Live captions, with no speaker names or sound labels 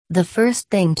The first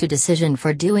thing to decision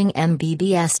for doing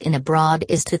MBBS in abroad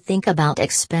is to think about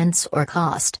expense or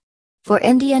cost. For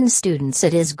Indian students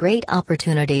it is great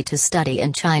opportunity to study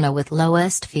in China with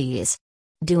lowest fees.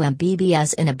 Do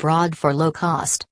MBBS in abroad for low cost.